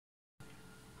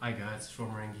Hi guys, it's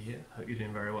Ron Marengi here. Hope you're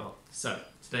doing very well. So,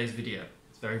 today's video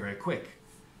is very quick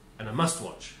and a must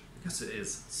watch because it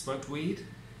is smoked weed,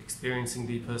 experiencing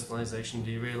depersonalization,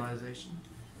 derealization.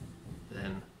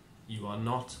 Then you are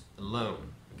not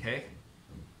alone, okay?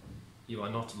 You are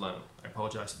not alone. I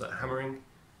apologize for that hammering,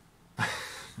 but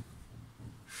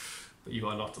you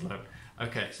are not alone.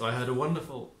 Okay, so I heard a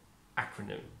wonderful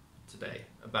acronym today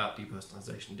about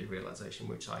depersonalization, derealization,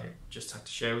 which I just had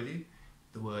to share with you.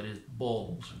 The word is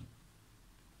BALD.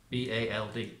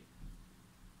 B-A-L-D.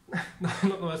 Not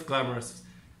the most glamorous,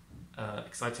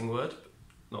 exciting word, but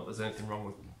not that there's anything wrong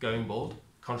with going bald,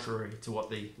 contrary to what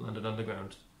the London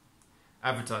Underground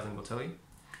advertising will tell you.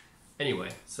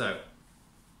 Anyway, so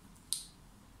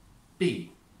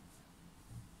B.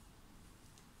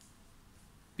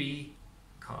 Be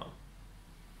calm.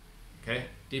 Okay?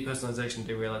 Depersonalization,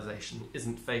 derealization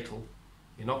isn't fatal.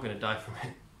 You're not going to die from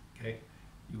it. Okay?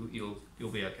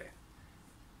 You'll be okay.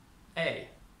 A.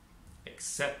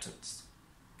 Acceptance.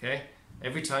 Okay?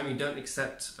 Every time you don't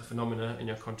accept a phenomena in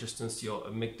your consciousness, your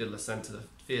amygdala center, the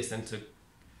fear center,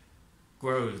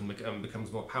 grows and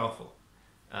becomes more powerful.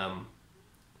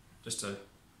 Just a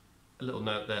little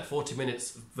note there: 40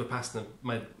 minutes of Vipassana,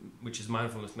 which is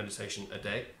mindfulness meditation a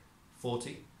day,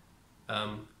 40,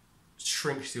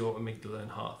 shrinks your amygdala in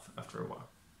half after a while.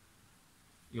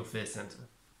 Your fear center.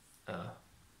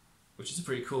 Which is a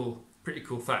pretty cool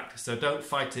fact. So don't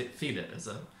fight it, feel it, as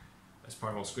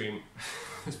Primal Scream,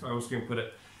 as Primal Scream put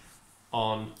it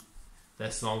on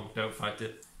their song "Don't Fight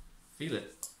It, Feel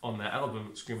It" on their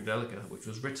album Screamadelica, which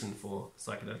was written for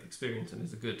psychedelic experience and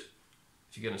is a good.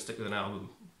 If you're going to stick with an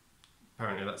album,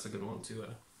 apparently that's a good one to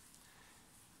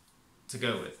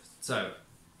go with. So,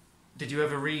 did you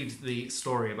ever read the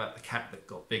story about the cat that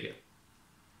got bigger?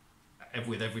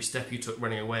 With every step you took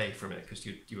running away from it because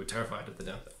you were terrified of the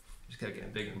death. Just kept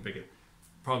getting bigger and bigger.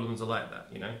 Problems are like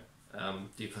that, you know.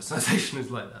 Depersonalization is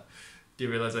like that.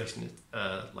 Derealization is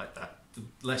like that. The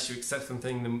less you accept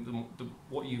something,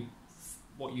 what you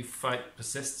fight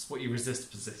persists. What you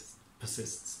resist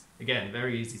persists. Again,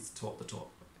 very easy to talk the talk.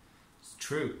 It's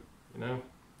true, you know.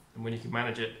 And when you can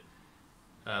manage it,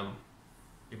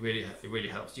 it really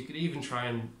helps. You could even try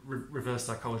and reverse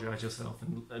psychologize yourself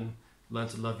and learn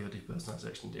to love your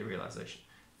depersonalization, derealization.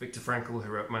 Viktor Frankl,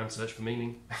 who wrote Man's Search for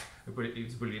Meaning, he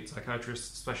was a brilliant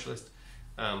psychiatrist, specialist,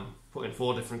 put in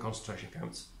 4 different concentration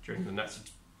camps during the Nazi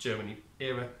Germany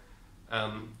era,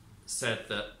 said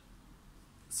that,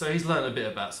 so he's learned a bit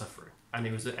about suffering, and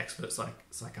he was an expert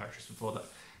psychiatrist before that.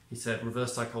 He said,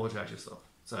 reverse psychologize yourself.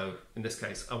 So in this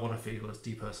case, I want to feel as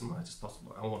depersonalized as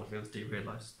possible. I want to feel as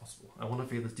derealized as possible. I want to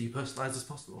feel as depersonalized as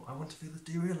possible. I want to feel as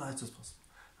derealized as possible.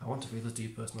 I want to feel as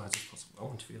depersonalized as possible. I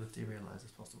want to feel as derealized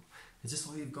as possible. Is this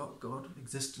all you've got? God,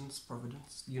 existence,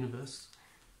 providence, universe,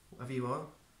 whatever you are?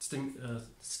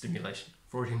 Stimulation.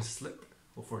 Freudian slip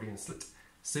or Freudian slit.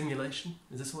 Simulation.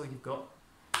 Is this all you've got?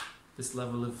 This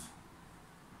level of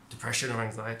depression or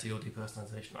anxiety or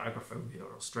depersonalization or agoraphobia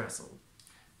or stress or,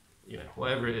 you know,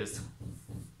 whatever it is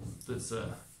that's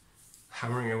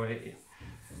hammering away at you.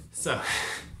 So,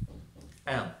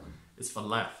 L is for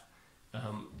laugh.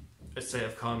 A state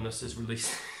of calmness is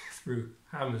released through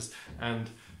hammers, and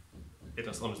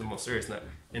on a more serious note,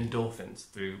 endorphins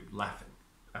through laughing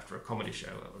after a comedy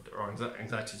show, or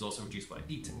anxiety is also reduced by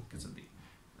eating because of the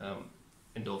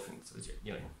endorphins. As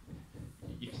you know,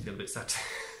 you can feel a bit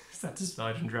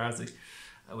satisfied and drowsy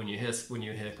when you hear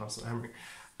constant hammering.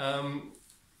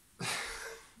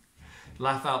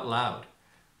 Laugh out loud,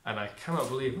 and I cannot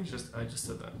believe I just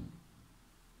said that.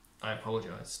 I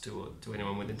apologise to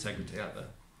anyone with integrity out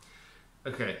there.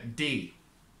 Okay, D.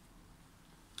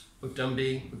 We've done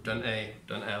B, we've done A, we've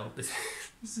done L. This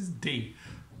is D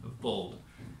of BALD.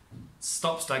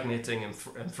 Stop stagnating and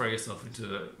throw yourself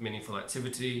into a meaningful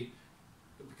activity,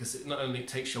 because it not only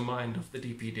takes your mind off the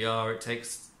DPDR,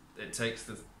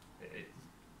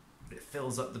 it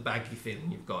fills up the baggy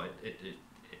feeling you've got. It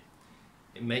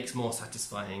makes more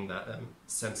satisfying that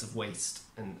sense of waste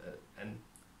and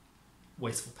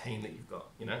wasteful pain that you've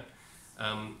got, you know.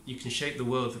 You can shape the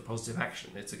world through positive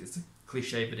action. It's a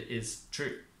cliche, but it is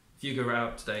true. If you go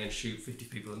out today and shoot 50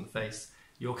 people in the face,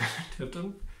 you're going to have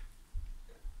done,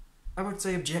 I would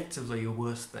say objectively, a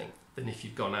worse thing than if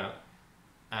you'd gone out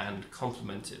and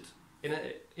complimented in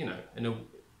a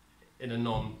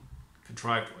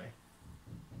non-contrived way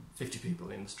 50 people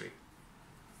in the street.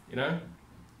 You know,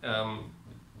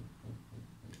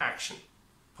 action,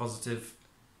 positive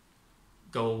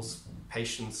goals,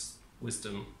 patience,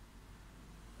 wisdom.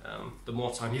 The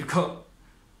more time you've got,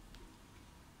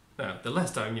 the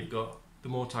less time you've got, the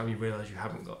more time you realise you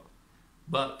haven't got.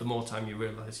 But the more time you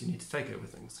realise you need to take over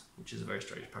things, which is a very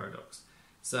strange paradox.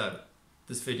 So,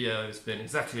 this video has been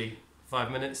exactly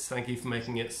 5 minutes. Thank you for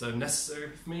making it so necessary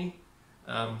for me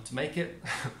to make it.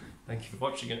 Thank you for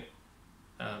watching it.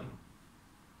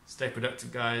 Stay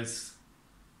productive, guys.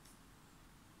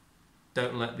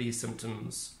 Don't let these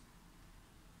symptoms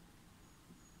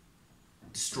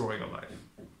destroy your life.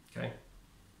 Okay?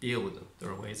 Deal with them. There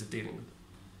are ways of dealing with them.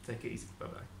 Take it easy.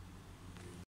 Bye-bye.